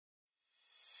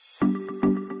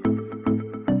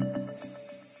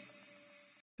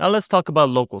Now let's talk about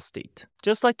local state.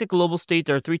 Just like the global state,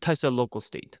 there are three types of local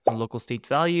state: a local state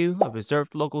value, a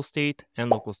reserved local state,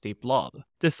 and local state blob.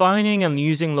 Defining and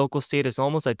using local state is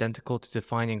almost identical to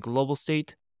defining global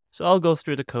state, so I'll go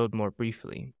through the code more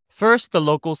briefly. First, the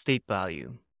local state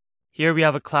value. Here we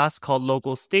have a class called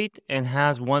local state and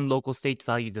has one local state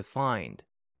value defined.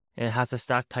 It has a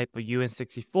stack type of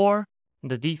UN64, and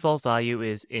the default value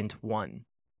is int1,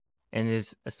 and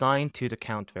is assigned to the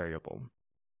count variable.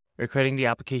 We're creating the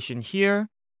application here,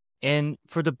 and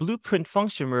for the blueprint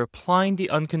function, we're applying the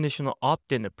unconditional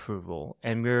opt-in approval,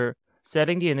 and we're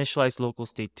setting the initialized local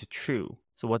state to true.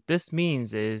 So what this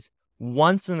means is,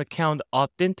 once an account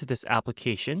opts into this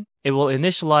application, it will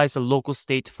initialize a local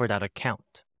state for that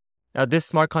account. Now this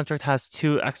smart contract has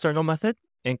two external methods: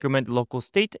 increment local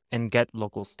state and get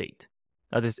local state.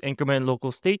 Now this increment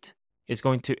local state is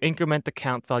going to increment the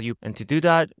count value, and to do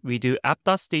that, we do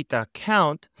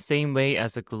app.state.count same way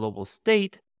as a global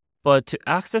state, but to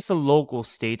access a local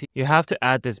state, you have to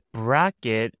add this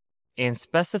bracket and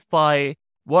specify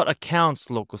what account's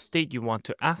local state you want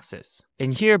to access.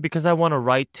 And here, because I want to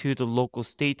write to the local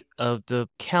state of the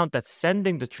account that's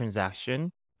sending the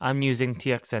transaction, I'm using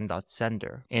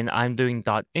txn.sender, and I'm doing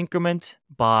 .increment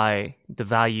by the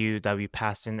value that we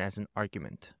pass in as an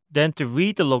argument. Then to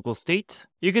read the local state,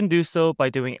 you can do so by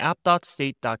doing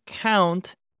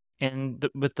app.state.count and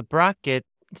with the bracket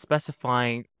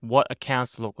specifying what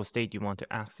account's local state you want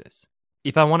to access.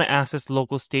 If I want to access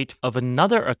local state of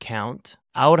another account,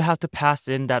 I would have to pass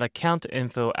in that account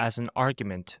info as an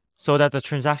argument so that the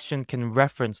transaction can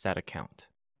reference that account.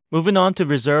 Moving on to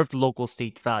reserved local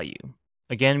state value.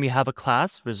 Again, we have a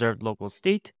class, reserved local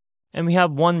state, and we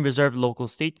have one reserved local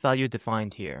state value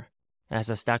defined here. It has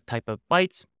a stack type of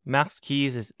bytes, max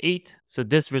keys is 8, so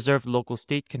this reserved local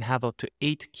state can have up to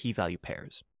 8 key value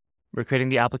pairs. We're creating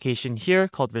the application here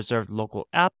called reserved local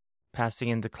app, passing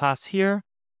in the class here,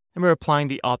 and we're applying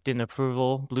the opt-in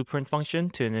approval blueprint function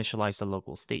to initialize the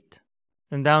local state.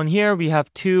 And down here, we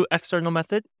have two external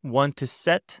methods, one to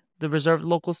set the reserved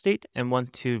local state and one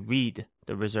to read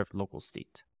the reserved local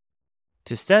state.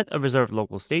 To set a reserved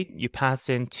local state, you pass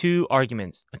in two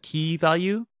arguments, a key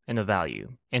value and a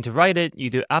value. And to write it, you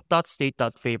do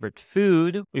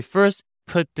app.state.favoriteFood. We first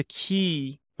put the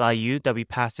key value that we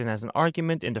pass in as an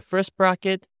argument in the first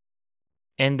bracket.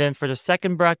 And then for the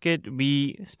second bracket,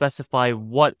 we specify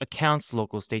what account's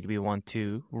local state we want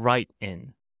to write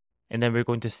in. And then we're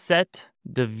going to set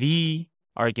the v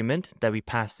argument that we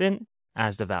pass in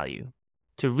as the value.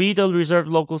 To read the reserved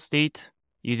local state,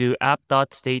 you do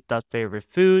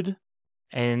app.state.favoriteFood.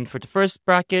 And for the first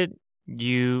bracket,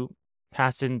 you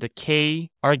pass in the k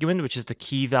argument, which is the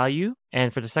key value.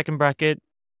 And for the second bracket,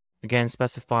 again,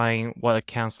 specifying what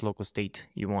account's local state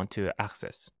you want to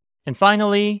access. And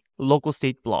finally, local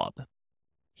state blob.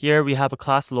 Here we have a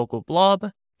class local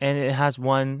blob, and it has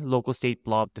one local state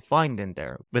blob defined in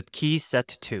there with keys set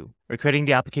to 2. We're creating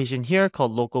the application here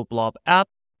called local blob app,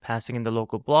 passing in the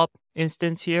local blob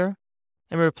instance here,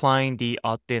 and we're applying the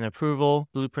opt-in approval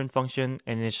blueprint function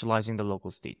and initializing the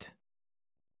local state.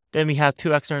 Then we have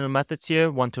two external methods here,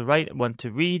 one to write, one to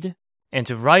read. And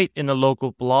to write in a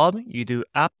local blob, you do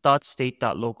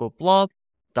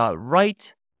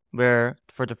app.state.localblob.write, where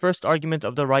for the first argument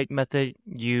of the write method,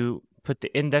 you put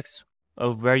the index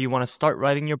of where you want to start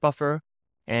writing your buffer,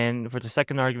 and for the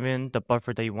second argument, the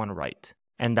buffer that you want to write.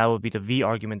 And that will be the v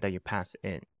argument that you pass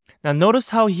in. Now notice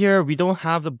how here we don't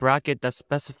have the bracket that's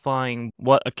specifying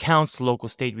what account's local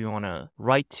state we want to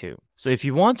write to. So if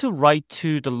you want to write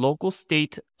to the local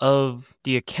state of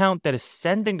the account that is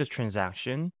sending the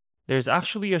transaction, there's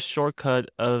actually a shortcut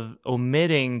of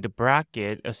omitting the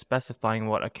bracket of specifying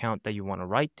what account that you want to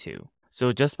write to.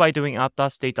 So just by doing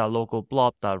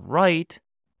app.state.localblob.write,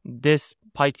 this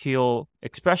PyTeal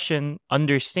expression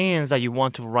understands that you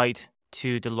want to write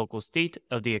to the local state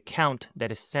of the account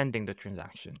that is sending the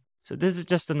transaction. So this is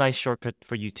just a nice shortcut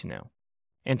for you to know.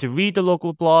 And to read the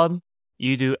local blob,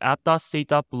 you do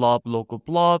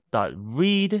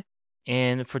app.state.blob.localblob.read.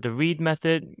 And for the read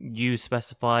method, you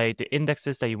specify the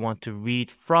indexes that you want to read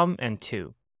from and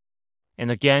to. And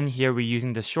again, here we're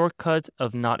using the shortcut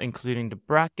of not including the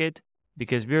bracket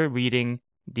because we're reading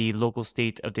the local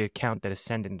state of the account that is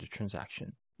sending the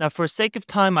transaction. Now, for sake of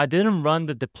time, I didn't run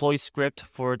the deploy script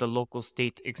for the local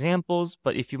state examples,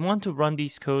 but if you want to run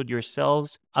these code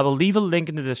yourselves, I will leave a link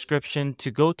in the description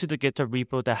to go to the GitHub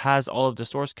repo that has all of the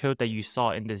source code that you saw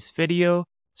in this video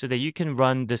so that you can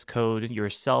run this code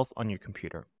yourself on your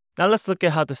computer. Now let's look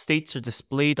at how the states are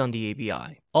displayed on the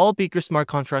ABI. All Beaker smart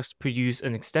contracts produce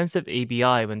an extensive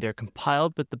ABI when they're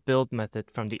compiled with the build method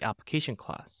from the application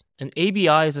class. An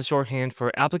ABI is a shorthand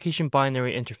for application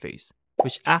binary interface.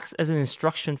 which acts as an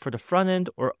instruction for the front end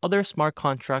or other smart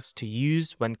contracts to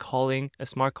use when calling a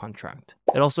smart contract.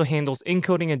 It also handles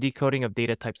encoding and decoding of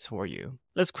data types for you.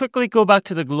 Let's quickly go back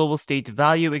to the global state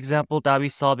value example that we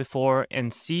saw before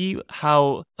and see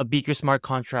how a Beaker smart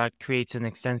contract creates an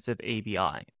extensive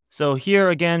ABI. So here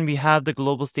again, we have the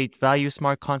global state value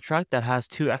smart contract that has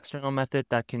two external methods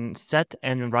that can set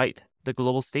and write the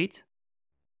global state.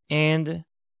 And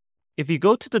if you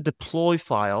go to the deploy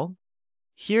file,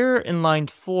 here in line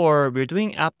 4, we're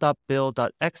doing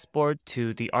app.build.export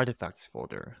to the artifacts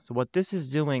folder. So what this is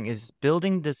doing is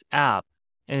building this app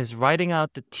and is writing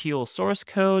out the teal source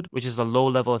code, which is the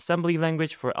low-level assembly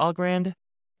language for Algorand,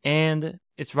 and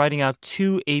it's writing out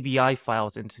two ABI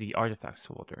files into the artifacts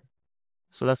folder.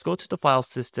 So let's go to the file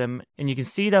system, and you can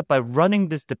see that by running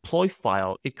this deploy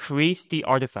file, it creates the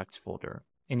artifacts folder.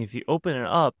 And if you open it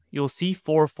up, you'll see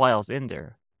 4 files in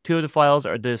there. 2 of the files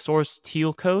are the source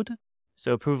teal code,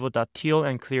 so approval.teal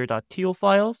and clear.teal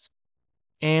files.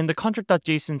 And the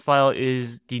contract.json file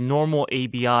is the normal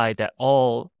ABI that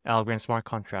all Algorand smart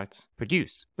contracts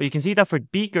produce. But you can see that for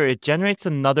Beaker, it generates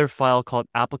another file called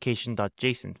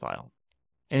application.json file.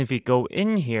 And if you go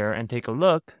in here and take a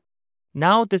look,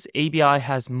 now this ABI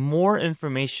has more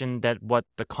information than what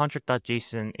the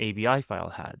contract.json ABI file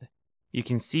had. You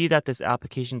can see that this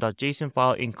application.json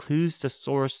file includes the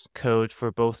source code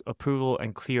for both approval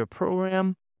and clear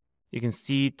program. You can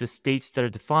see the states that are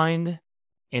defined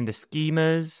and the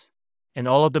schemas and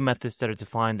all of the methods that are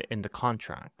defined in the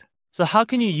contract. So how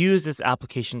can you use this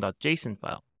application.json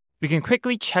file? We can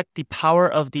quickly check the power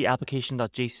of the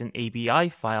application.json ABI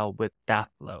file with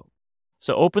Daftflow.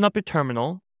 So open up your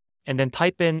terminal and then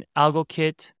type in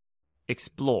algokit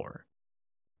explore.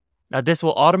 Now this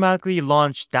will automatically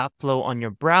launch Daftflow on your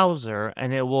browser,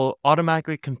 and it will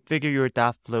automatically configure your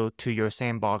Daftflow to your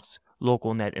sandbox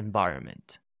local net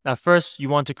environment. Now first, you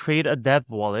want to create a dev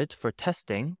wallet for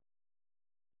testing,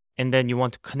 and then you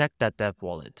want to connect that dev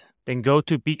wallet. Then go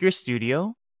to Beaker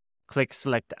Studio, click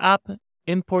Select App,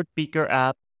 Import Beaker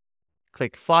App,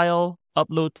 click File,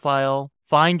 Upload File,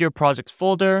 find your project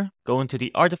folder, go into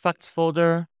the Artifacts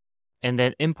folder, and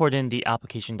then import in the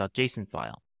application.json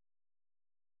file.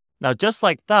 Now just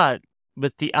like that,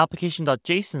 with the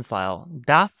application.json file,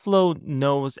 Daftflow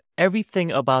knows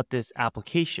everything about this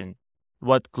application,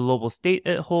 what global state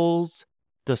it holds,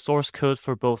 the source code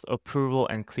for both approval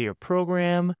and clear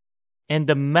program, and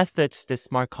the methods this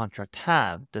smart contract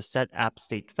have, the set app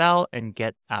state val and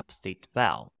get app state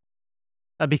val.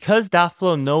 Now because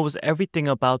Daftflow knows everything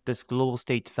about this global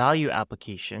state value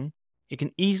application, it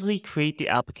can easily create the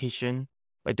application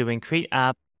by doing create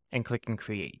app and clicking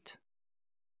create.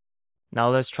 Now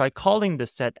let's try calling the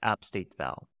set app state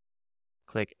val.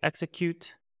 Click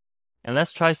execute, and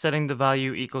let's try setting the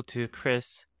value equal to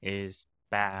Chris is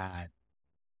bad.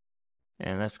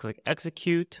 And let's click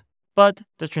execute, but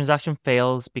the transaction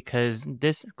fails because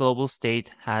this global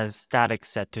state has static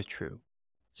set to true,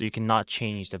 so you cannot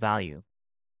change the value.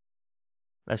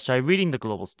 Let's try reading the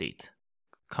global state.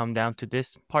 Come down to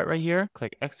this part right here,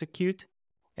 click execute,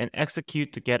 and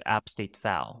execute to get app state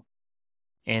val.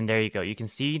 And there you go. You can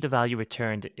see the value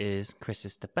returned is Chris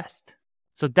is the best.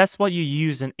 So that's what you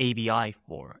use an ABI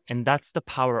for, and that's the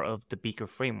power of the Beaker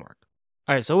framework.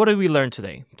 Alright, so what did we learn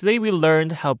today? Today we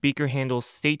learned how Beaker handles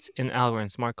states in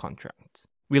Algorand smart contracts.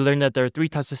 We learned that there are 3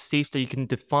 types of states that you can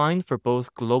define for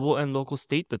both global and local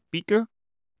state with Beaker,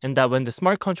 and that when the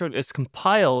smart contract is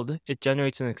compiled, it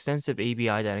generates an extensive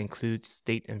ABI that includes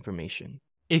state information.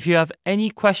 If you have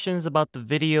any questions about the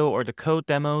video or the code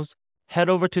demos, head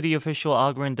over to the official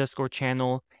Algorand Discord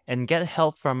channel and get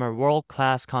help from our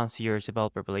world-class concierge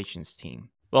developer relations team.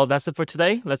 Well, that's it for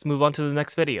today. Let's move on to the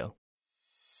next video.